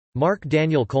Mark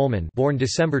Daniel Coleman, born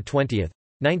December 20,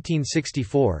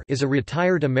 1964, is a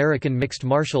retired American mixed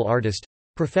martial artist,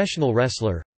 professional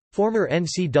wrestler, former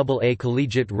NCAA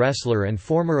collegiate wrestler and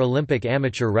former Olympic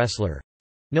amateur wrestler.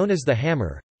 Known as the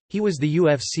Hammer, he was the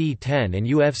UFC 10 and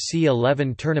UFC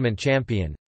 11 tournament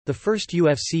champion, the first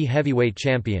UFC heavyweight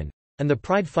champion, and the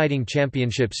Pride Fighting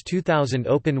Championships 2000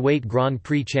 open weight Grand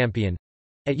Prix champion.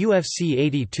 At UFC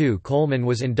 82, Coleman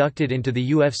was inducted into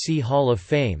the UFC Hall of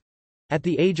Fame. At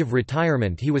the age of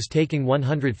retirement he was taking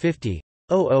 $150,000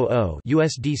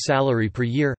 USD salary per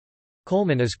year.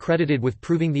 Coleman is credited with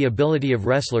proving the ability of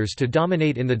wrestlers to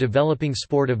dominate in the developing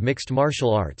sport of mixed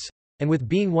martial arts, and with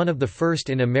being one of the first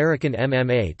in American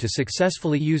MMA to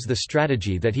successfully use the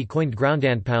strategy that he coined ground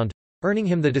and pound, earning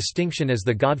him the distinction as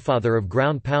the godfather of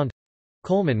ground pound.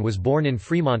 Coleman was born in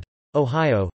Fremont,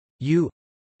 Ohio,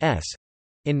 U.S.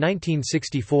 In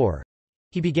 1964.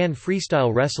 He began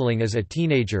freestyle wrestling as a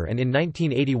teenager and in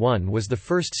 1981 was the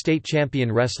first state champion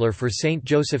wrestler for St.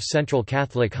 Joseph Central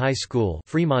Catholic High School,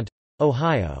 Fremont,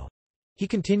 Ohio. He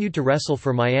continued to wrestle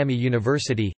for Miami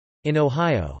University, in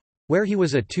Ohio, where he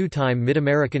was a two-time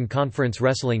Mid-American Conference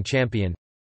wrestling champion.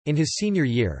 In his senior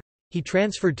year, he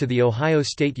transferred to The Ohio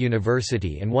State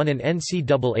University and won an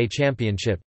NCAA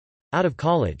championship. Out of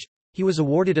college, he was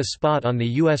awarded a spot on the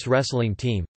U.S. wrestling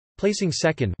team, placing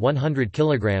second 100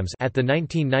 kilograms at the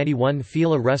 1991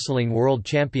 FILA Wrestling World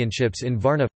Championships in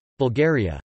Varna,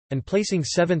 Bulgaria, and placing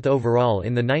seventh overall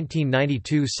in the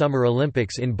 1992 Summer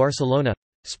Olympics in Barcelona,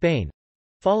 Spain.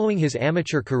 Following his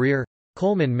amateur career,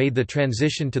 Coleman made the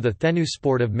transition to the Thenu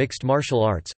sport of mixed martial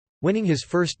arts, winning his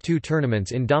first two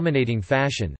tournaments in dominating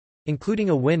fashion,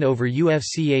 including a win over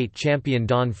UFC 8 champion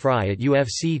Don Frye at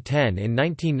UFC 10 in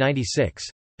 1996.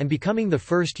 And becoming the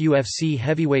first UFC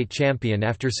heavyweight champion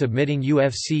after submitting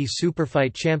UFC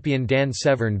Superfight champion Dan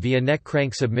Severn via neck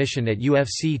crank submission at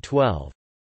UFC 12.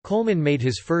 Coleman made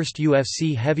his first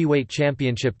UFC heavyweight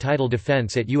championship title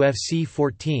defense at UFC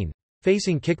 14,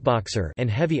 facing kickboxer and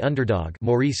heavy underdog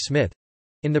Maurice Smith.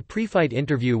 In the pre-fight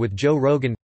interview with Joe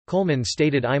Rogan, Coleman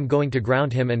stated, "I'm going to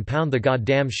ground him and pound the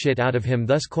goddamn shit out of him,"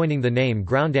 thus coining the name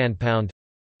ground and pound,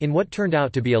 in what turned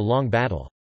out to be a long battle.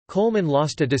 Coleman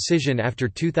lost a decision after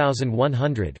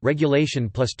 2,100 regulation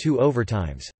plus 2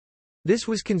 overtimes. This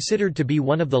was considered to be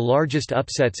one of the largest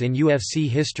upsets in UFC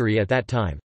history at that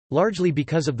time, largely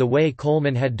because of the way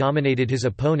Coleman had dominated his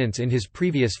opponents in his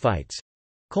previous fights.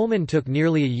 Coleman took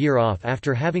nearly a year off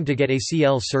after having to get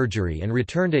ACL surgery and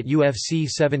returned at UFC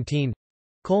 17.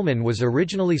 Coleman was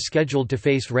originally scheduled to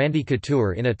face Randy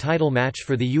Couture in a title match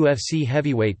for the UFC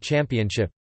Heavyweight Championship,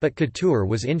 but Couture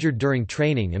was injured during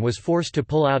training and was forced to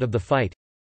pull out of the fight.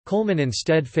 Coleman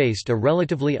instead faced a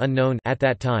relatively unknown at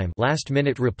that time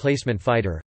last-minute replacement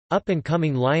fighter,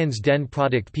 up-and-coming Lions Den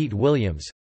product Pete Williams.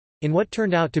 In what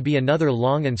turned out to be another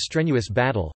long and strenuous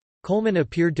battle, Coleman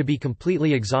appeared to be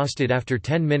completely exhausted. After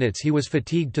 10 minutes he was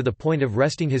fatigued to the point of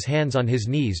resting his hands on his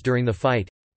knees during the fight.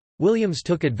 Williams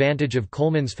took advantage of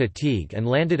Coleman's fatigue and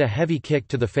landed a heavy kick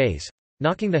to the face,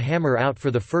 knocking the Hammer out for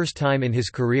the first time in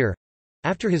his career.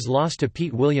 After his loss to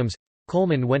Pete Williams,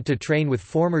 Coleman went to train with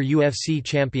former UFC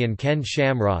champion Ken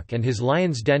Shamrock and his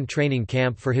Lions Den training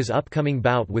camp for his upcoming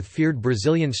bout with feared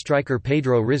Brazilian striker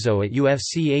Pedro Rizzo at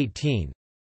UFC 18.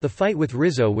 The fight with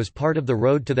Rizzo was part of the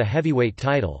road to the heavyweight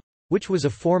title, which was a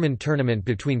four-man tournament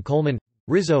between Coleman,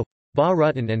 Rizzo, Ba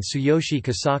Rutten and Tsuyoshi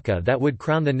Kosaka that would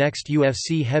crown the next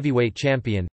UFC heavyweight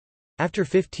champion. After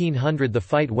 1500 the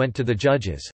fight went to the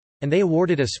judges, and they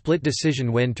awarded a split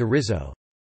decision win to Rizzo.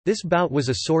 This bout was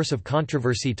a source of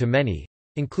controversy to many,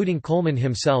 including Coleman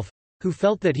himself, who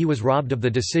felt that he was robbed of the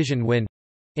decision win.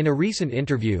 In a recent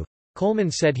interview,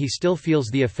 Coleman said he still feels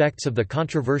the effects of the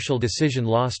controversial decision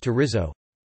loss to Rizzo.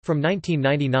 From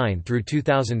 1999 through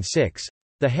 2006,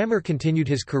 the Hammer continued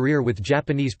his career with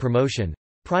Japanese promotion,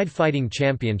 Pride Fighting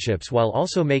Championships, while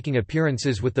also making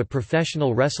appearances with the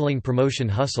professional wrestling promotion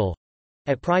Hustle.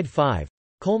 At Pride 5,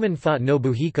 Coleman fought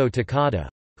Nobuhiko Takada,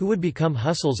 who would become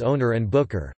Hustle's owner and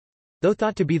booker. Though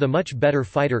thought to be the much better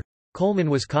fighter, Coleman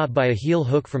was caught by a heel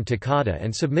hook from Takada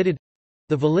and submitted.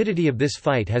 The validity of this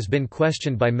fight has been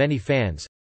questioned by many fans.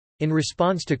 In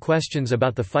response to questions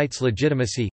about the fight's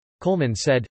legitimacy, Coleman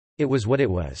said, "It was what it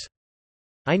was.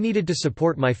 I needed to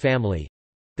support my family.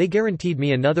 They guaranteed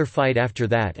me another fight after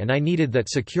that and I needed that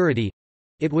security.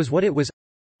 It was what it was.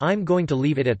 I'm going to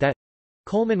leave it at that."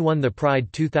 Coleman won the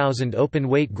Pride 2000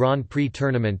 open-weight Grand Prix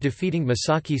tournament defeating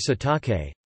Masaki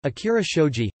Satake, Akira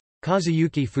Shoji,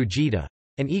 Kazuyuki Fujita,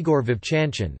 and Igor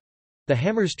Vovchanchin. The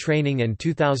Hammer's training and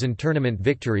 2000 tournament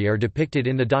victory are depicted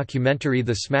in the documentary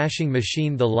The Smashing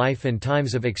Machine: The Life and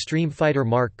Times of Extreme Fighter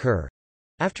Mark Kerr.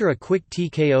 After a quick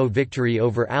TKO victory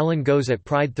over Alan Goes at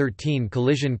Pride 13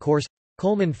 Collision Course,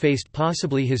 Coleman faced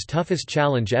possibly his toughest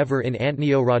challenge ever in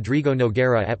Antonio Rodrigo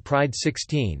Nogueira at Pride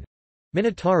 16.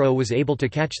 Minotauro was able to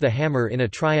catch the hammer in a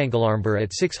triangle armbar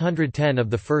at 610 of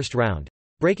the first round,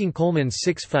 breaking Coleman's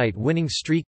 6-fight winning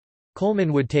streak.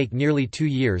 Coleman would take nearly 2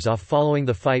 years off following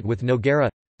the fight with Nogueira,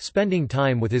 spending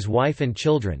time with his wife and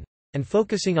children, and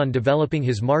focusing on developing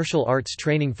his martial arts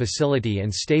training facility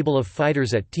and stable of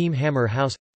fighters at Team Hammer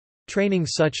House, training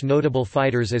such notable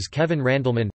fighters as Kevin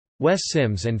Randleman, Wes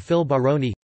Sims and Phil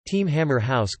Baroni. Team Hammer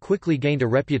House quickly gained a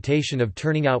reputation of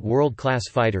turning out world-class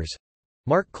fighters.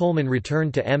 Mark Coleman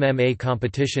returned to MMA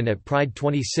competition at Pride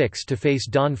 26 to face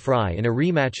Don Frye in a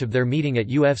rematch of their meeting at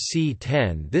UFC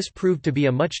 10. This proved to be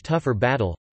a much tougher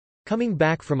battle. Coming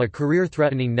back from a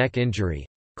career-threatening neck injury,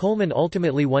 Coleman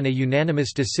ultimately won a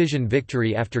unanimous decision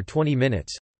victory after 20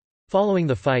 minutes. Following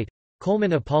the fight,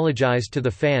 Coleman apologized to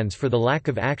the fans for the lack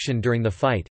of action during the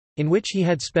fight, in which he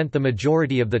had spent the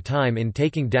majority of the time in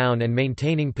taking down and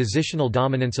maintaining positional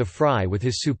dominance of Frye with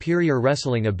his superior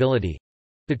wrestling ability.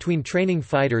 Between training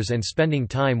fighters and spending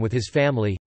time with his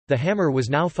family, the Hammer was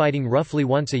now fighting roughly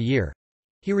once a year.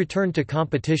 He returned to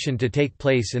competition to take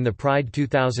place in the Pride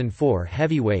 2004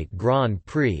 Heavyweight Grand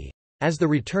Prix, as the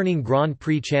returning Grand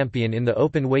Prix champion in the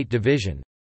open weight division.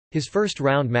 His first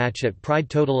round match at Pride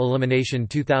Total Elimination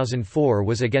 2004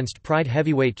 was against Pride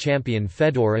heavyweight champion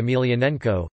Fedor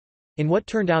Emelianenko. In what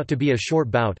turned out to be a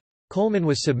short bout, Coleman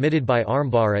was submitted by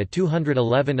armbar at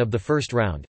 211 of the first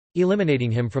round,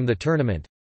 eliminating him from the tournament.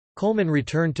 Coleman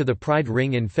returned to the Pride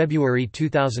ring in February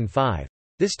 2005,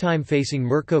 this time facing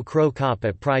Mirko Cro Cop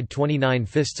at Pride 29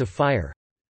 Fists of Fire.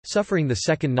 Suffering the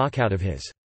second knockout of his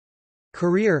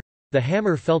career, the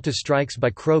Hammer fell to strikes by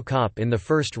Cro Cop in the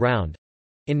first round.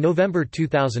 In November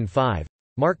 2005,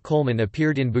 Mark Coleman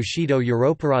appeared in Bushido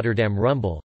Europa Rotterdam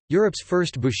Rumble, Europe's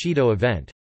first Bushido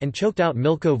event, and choked out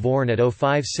Milko Vorn at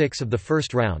 0.56 of the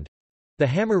first round. The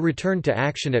Hammer returned to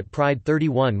action at Pride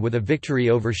 31 with a victory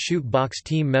over Shoot Box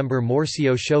team member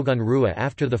Mauricio Shogun Rua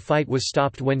after the fight was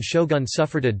stopped when Shogun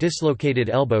suffered a dislocated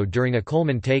elbow during a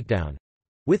Coleman takedown.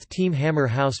 With Team Hammer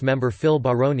House member Phil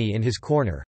Baroni in his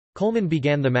corner, Coleman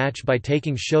began the match by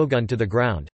taking Shogun to the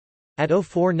ground. At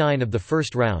 0.49 of the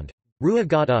first round, Rua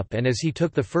got up and as he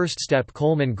took the first step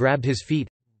Coleman grabbed his feet.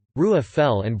 Rua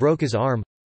fell and broke his arm.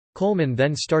 Coleman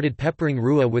then started peppering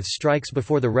Rua with strikes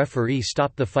before the referee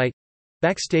stopped the fight.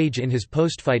 Backstage in his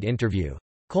post-fight interview,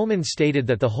 Coleman stated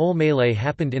that the whole melee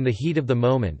happened in the heat of the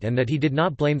moment and that he did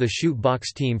not blame the Shoot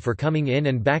Box team for coming in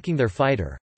and backing their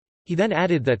fighter. He then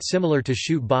added that similar to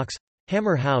Shoot Box,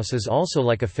 Hammer House is also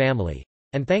like a family,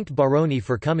 and thanked Baroni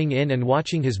for coming in and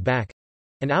watching his back.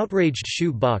 An outraged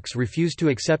Shoot Box refused to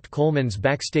accept Coleman's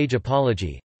backstage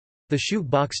apology. The Shoot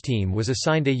Box team was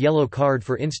assigned a yellow card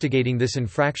for instigating this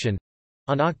infraction.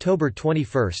 On October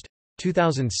 21,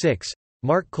 2006,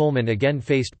 Mark Coleman again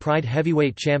faced Pride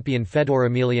heavyweight champion Fedor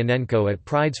Emelianenko at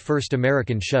Pride's first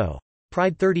American show,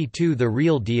 Pride 32 The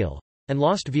Real Deal, and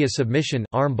lost via submission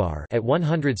armbar at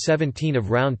 117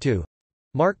 of round 2.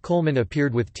 Mark Coleman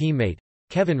appeared with teammate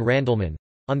Kevin Randleman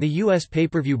on the U.S.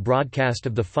 pay-per-view broadcast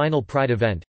of the final Pride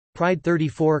event, Pride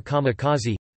 34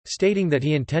 Kamikaze, stating that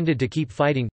he intended to keep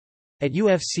fighting. At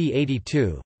UFC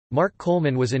 82, Mark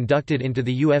Coleman was inducted into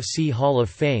the UFC Hall of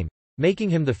Fame, making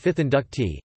him the 5th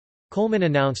inductee. Coleman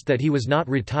announced that he was not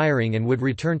retiring and would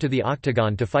return to the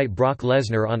octagon to fight Brock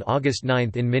Lesnar on August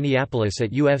 9 in Minneapolis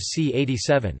at UFC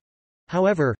 87.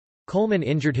 However, Coleman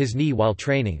injured his knee while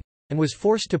training, and was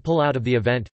forced to pull out of the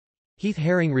event. Heath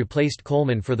Herring replaced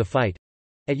Coleman for the fight.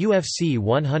 At UFC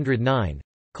 109,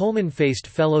 Coleman faced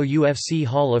fellow UFC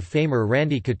Hall of Famer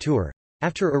Randy Couture,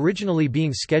 after originally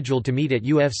being scheduled to meet at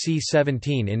UFC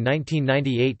 17 in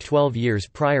 1998, 12 years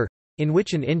prior, in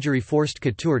which an injury forced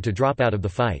Couture to drop out of the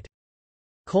fight.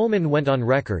 Coleman went on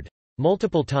record,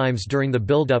 multiple times during the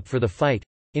build-up for the fight,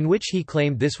 in which he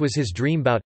claimed this was his dream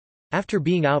bout. After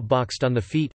being outboxed on the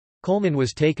feet, Coleman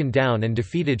was taken down and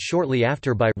defeated shortly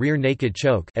after by rear naked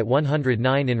choke at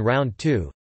 109 in round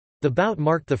 2. The bout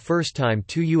marked the first time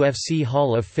two UFC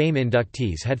Hall of Fame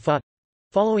inductees had fought.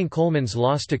 Following Coleman's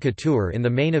loss to Couture in the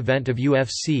main event of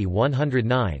UFC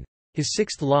 109, his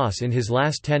 6th loss in his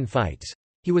last 10 fights,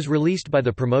 he was released by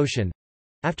the promotion.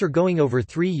 After going over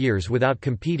 3 years without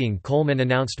competing, Coleman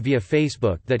announced via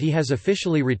Facebook that he has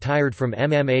officially retired from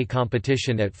MMA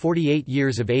competition at 48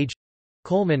 years of age.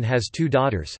 Coleman has 2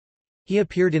 daughters. He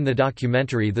appeared in the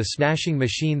documentary The Smashing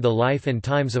Machine: The Life and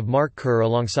Times of Mark Kerr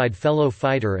alongside fellow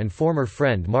fighter and former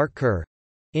friend Mark Kerr.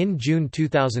 In June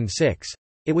 2006,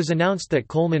 it was announced that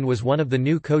Coleman was one of the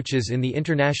new coaches in the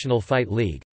International Fight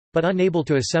League, but unable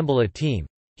to assemble a team.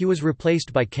 He was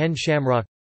replaced by Ken Shamrock.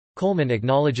 Coleman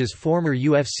acknowledges former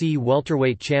UFC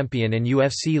welterweight champion and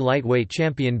UFC lightweight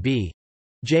champion B.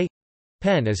 J.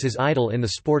 Penn as his idol in the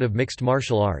sport of mixed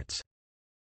martial arts.